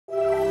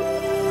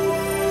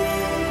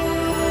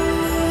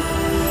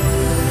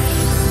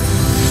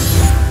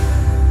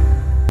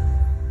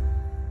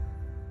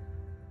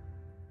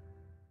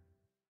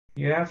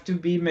You have to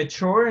be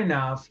mature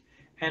enough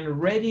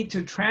and ready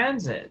to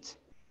transit.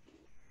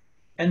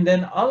 And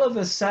then all of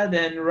a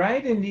sudden,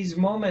 right in these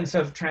moments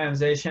of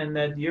transition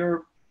that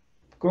you're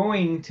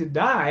going to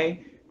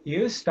die,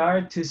 you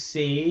start to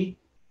see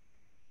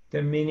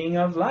the meaning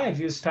of life.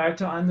 You start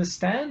to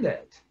understand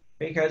it,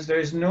 because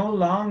there's no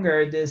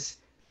longer this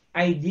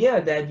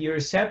idea that you're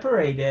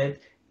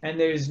separated, and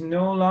there's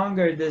no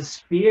longer this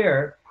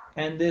fear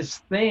and this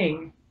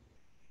thing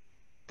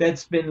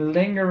that's been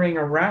lingering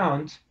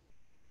around,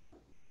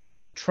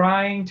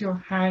 trying to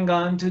hang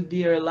on to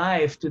dear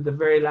life to the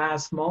very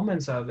last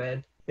moments of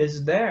it,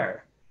 is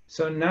there.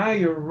 So now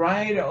you're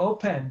wide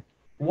open,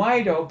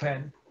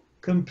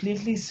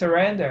 completely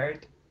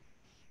surrendered.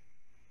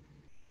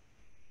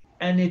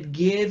 And it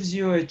gives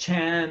you a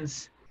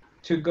chance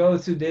to go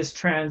through this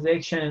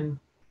transition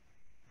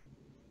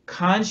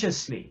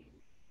consciously,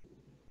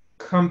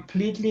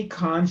 completely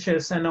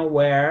conscious and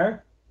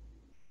aware,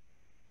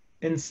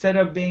 instead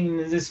of being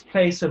in this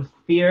place of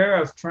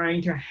fear of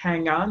trying to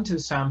hang on to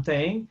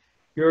something.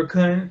 You're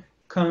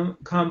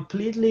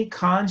completely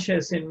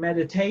conscious in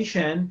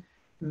meditation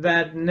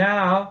that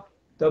now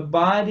the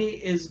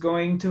body is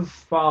going to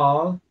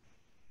fall.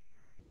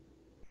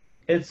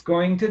 It's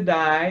going to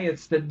die.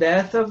 It's the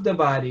death of the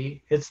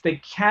body. It's the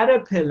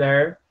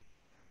caterpillar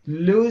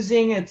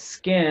losing its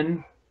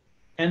skin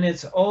and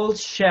its old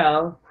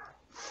shell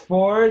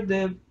for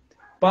the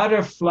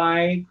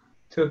butterfly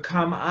to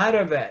come out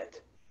of it.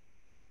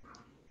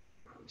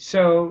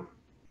 So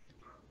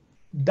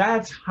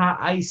that's how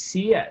I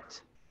see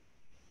it.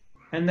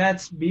 And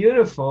that's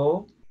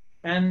beautiful.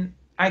 And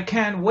I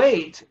can't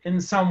wait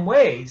in some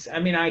ways. I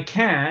mean, I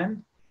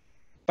can,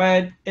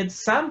 but it's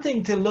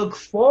something to look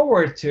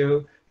forward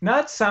to,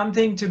 not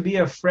something to be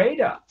afraid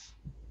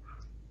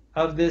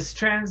of this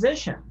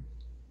transition.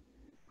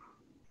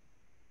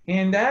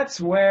 And that's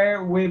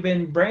where we've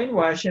been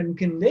brainwashed and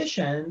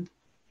conditioned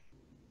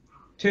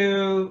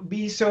to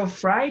be so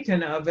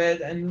frightened of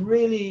it, and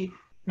really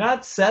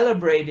not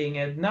celebrating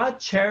it, not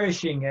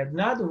cherishing it,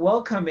 not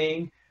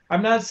welcoming.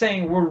 I'm not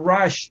saying we're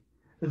rushed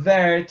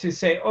there to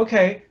say,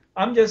 okay,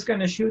 I'm just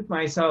going to shoot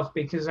myself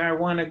because I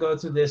want to go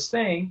through this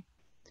thing.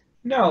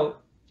 No,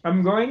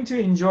 I'm going to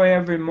enjoy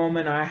every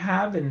moment I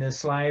have in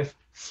this life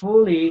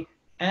fully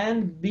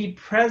and be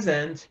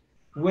present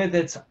with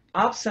its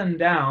ups and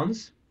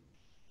downs.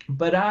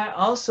 But I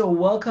also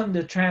welcome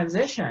the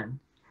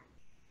transition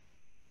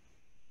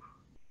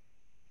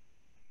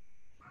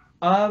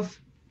of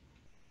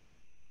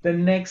the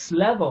next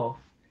level.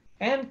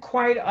 And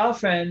quite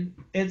often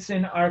it's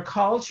in our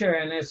culture,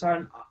 and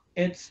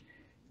it's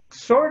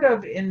sort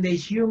of in the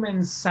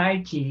human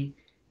psyche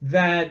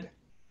that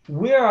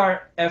we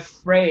are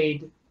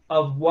afraid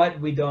of what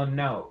we don't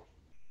know.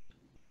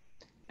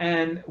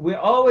 And we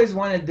always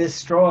want to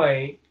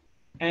destroy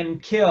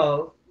and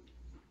kill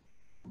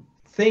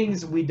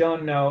things we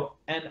don't know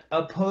and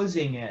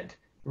opposing it,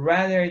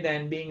 rather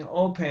than being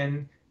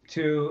open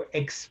to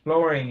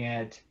exploring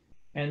it.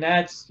 And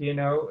that's,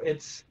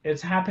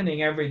 it's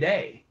happening every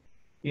day.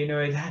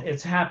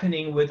 It's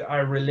happening with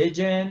our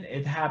religion.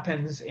 It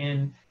happens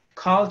in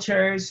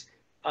cultures.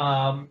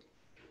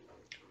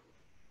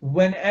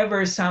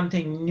 Whenever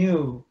something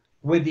new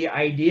with the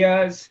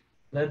ideas,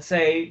 let's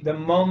say the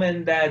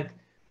moment that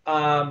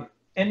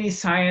any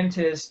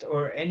scientist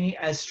or any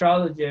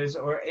astrologist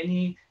or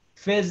any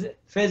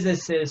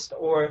physicist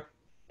or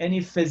any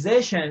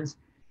physicians,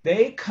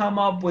 they come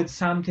up with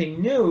something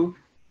new,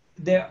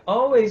 they're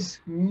always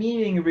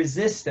meeting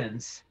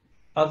resistance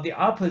of the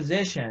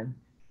opposition,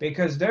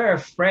 because they're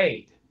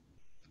afraid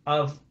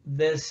of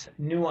this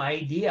new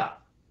idea.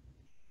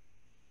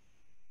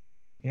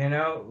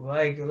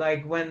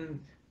 Like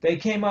when they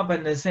came up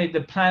and they say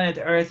the planet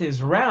Earth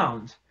is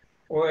round,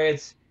 or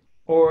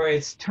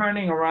it's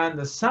turning around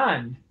the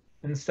sun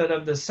instead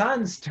of the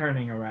sun's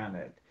turning around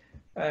it,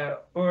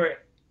 or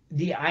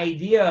the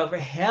idea of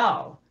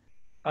hell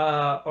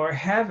or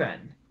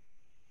heaven.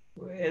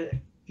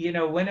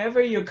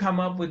 Whenever you come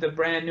up with a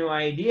brand new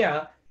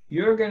idea,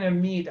 you're going to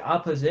meet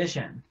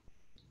opposition,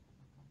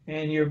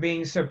 and you're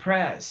being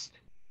suppressed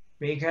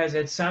because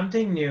it's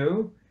something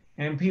new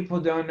and people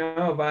don't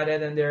know about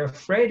it and they're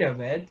afraid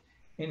of it.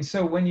 And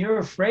so when you're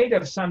afraid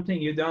of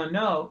something you don't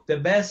know, the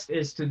best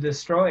is to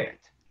destroy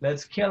it.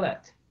 Let's kill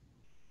it,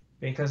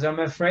 because I'm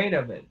afraid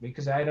of it,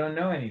 because I don't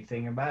know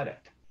anything about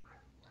it.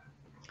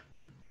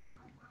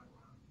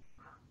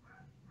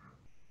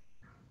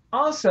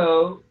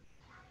 Also,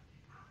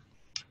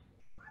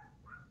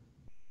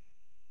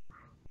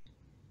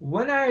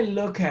 when I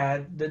look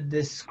at the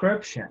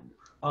description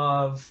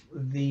of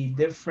the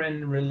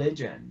different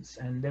religions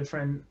and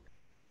different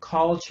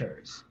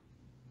cultures,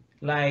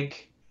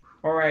 like,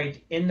 all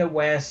right, in the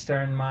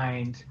Western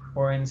mind,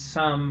 or in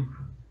some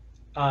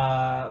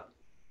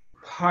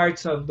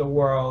parts of the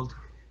world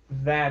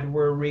that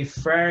we're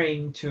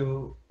referring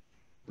to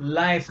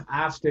life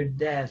after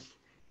death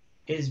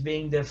is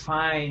being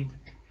defined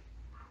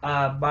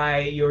by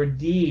your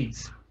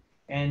deeds,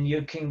 and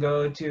you can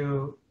go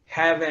to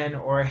heaven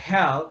or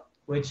hell,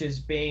 which is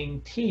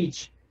being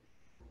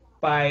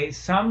by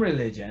some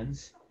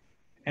religions,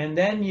 and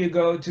then you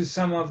go to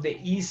some of the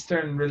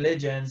Eastern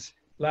religions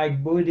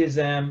like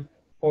Buddhism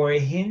or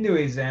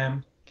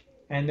Hinduism,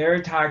 and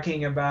they're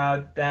talking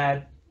about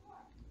that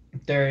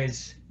there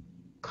is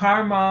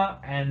karma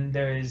and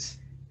there is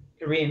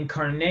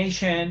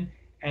reincarnation,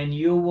 and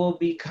you will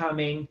be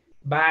coming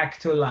back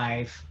to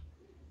life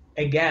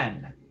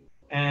again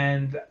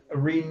and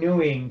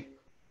renewing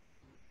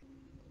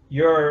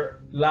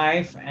your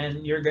life,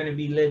 and you're going to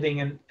be living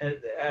in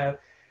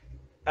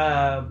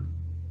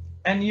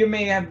and you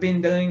may have been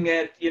doing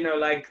it, you know,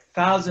 like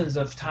thousands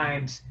of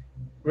times.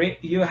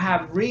 You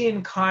have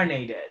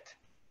reincarnated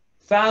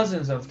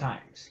thousands of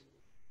times.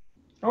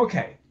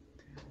 Okay,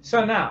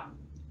 so now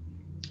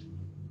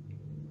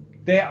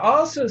they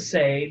also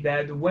say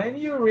that when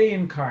you're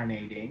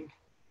reincarnating,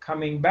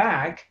 coming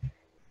back,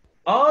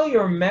 all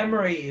your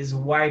memory is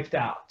wiped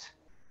out.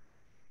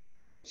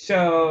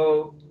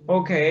 So,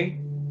 okay,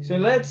 so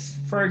let's,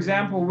 for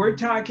example, we're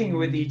talking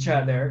with each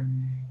other,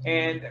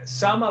 and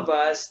some of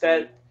us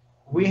that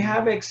we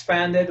have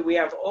expanded, we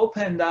have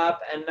opened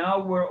up, and now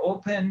we're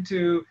open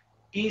to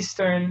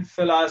Eastern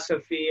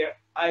philosophy,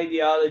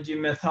 ideology,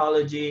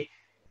 mythology,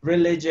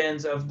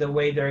 religions of the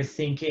way they're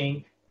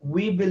thinking.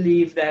 We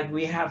believe that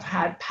we have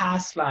had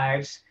past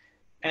lives,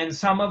 and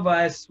some of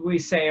us, we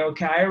say,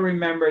 okay, I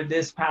remember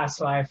this past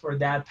life or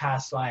that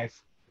past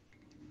life.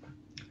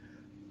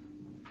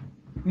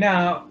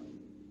 Now,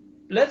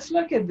 let's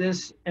look at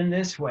this in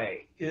this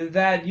way,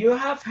 that you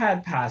have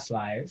had past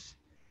lives.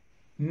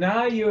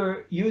 Now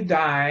you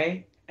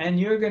die and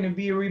you're going to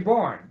be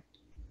reborn.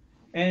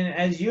 And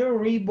as you're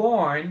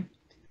reborn,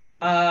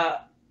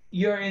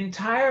 your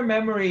entire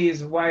memory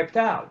is wiped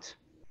out.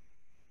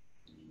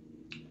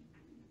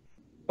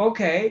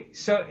 Okay,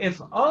 so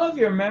if all of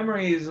your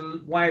memory is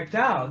wiped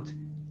out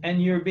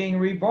and you're being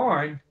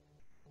reborn,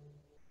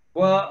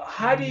 well,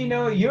 how do you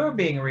know you're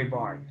being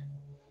reborn?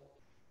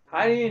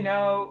 How do you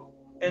know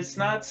it's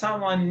not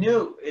someone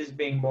new is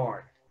being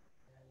born?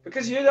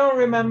 Because you don't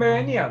remember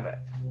any of it.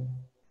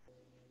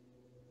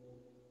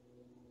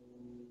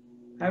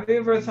 Have you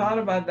ever thought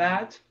about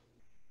that?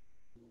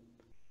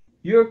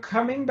 You're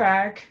coming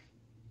back,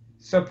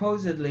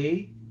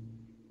 supposedly,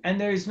 and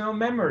there's no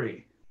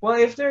memory. Well,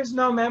 if there's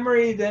no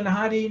memory, then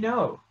how do you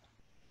know?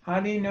 How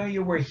do you know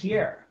you were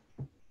here?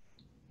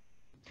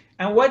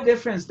 And what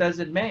difference does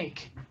it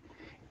make?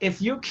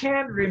 If you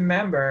can't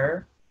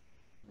remember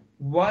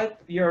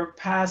what your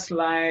past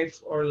life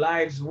or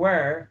lives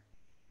were,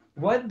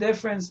 what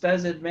difference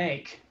does it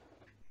make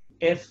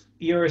if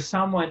you're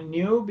someone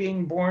new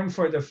being born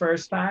for the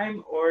first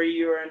time, or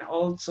you're an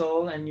old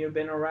soul and you've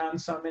been around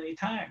so many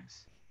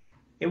times?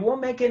 It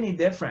won't make any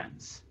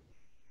difference.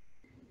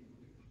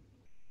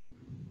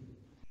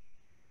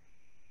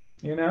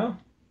 You know?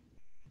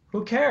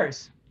 Who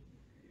cares?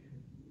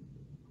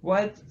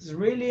 What's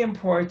really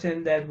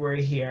important that we're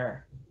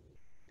here.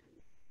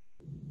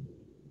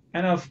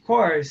 And of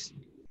course,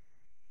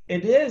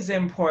 it is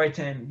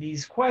important.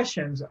 These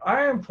questions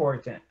are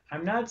important.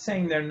 I'm not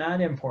saying they're not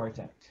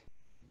important.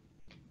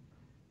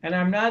 And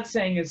I'm not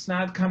saying it's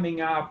not coming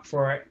up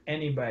for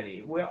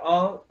anybody. We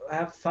all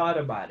have thought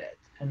about it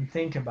and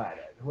think about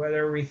it,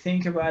 whether we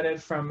think about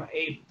it from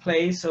a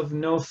place of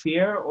no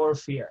fear or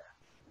fear.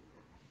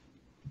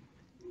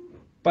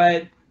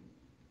 But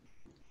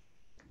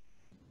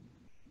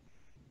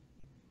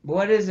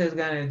what is it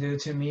going to do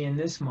to me in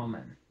this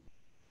moment?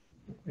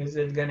 Is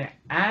it going to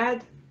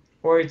add,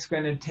 or it's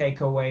going to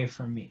take away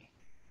from me?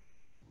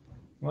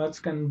 What's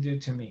going to do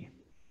to me?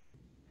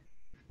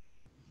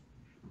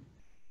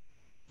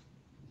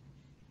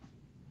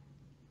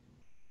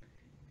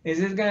 Is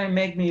it going to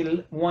make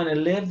me want to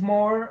live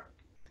more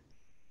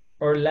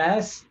or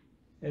less?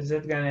 Is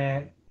it going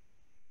to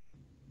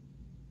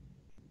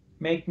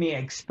make me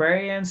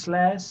experience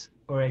less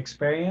or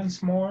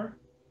experience more?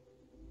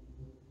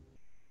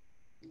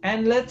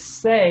 And let's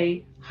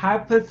say,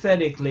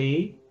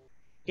 hypothetically,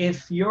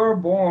 if you're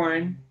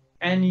born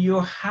and you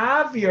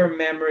have your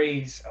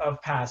memories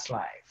of past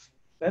life,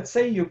 let's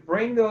say you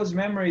bring those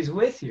memories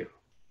with you,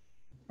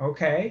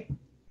 okay?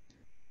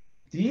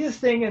 Do you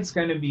think it's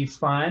going to be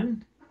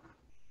fun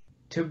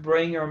to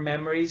bring your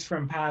memories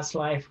from past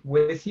life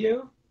with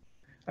you?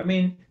 I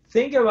mean,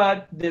 think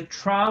about the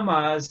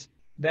traumas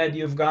that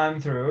you've gone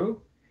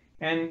through,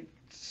 and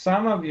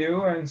some of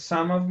you and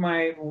some of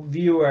my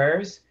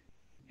viewers,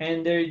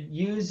 and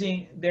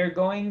they're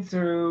going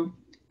through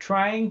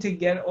trying to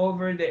get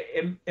over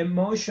the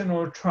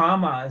emotional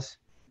traumas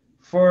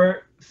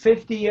for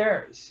 50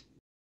 years.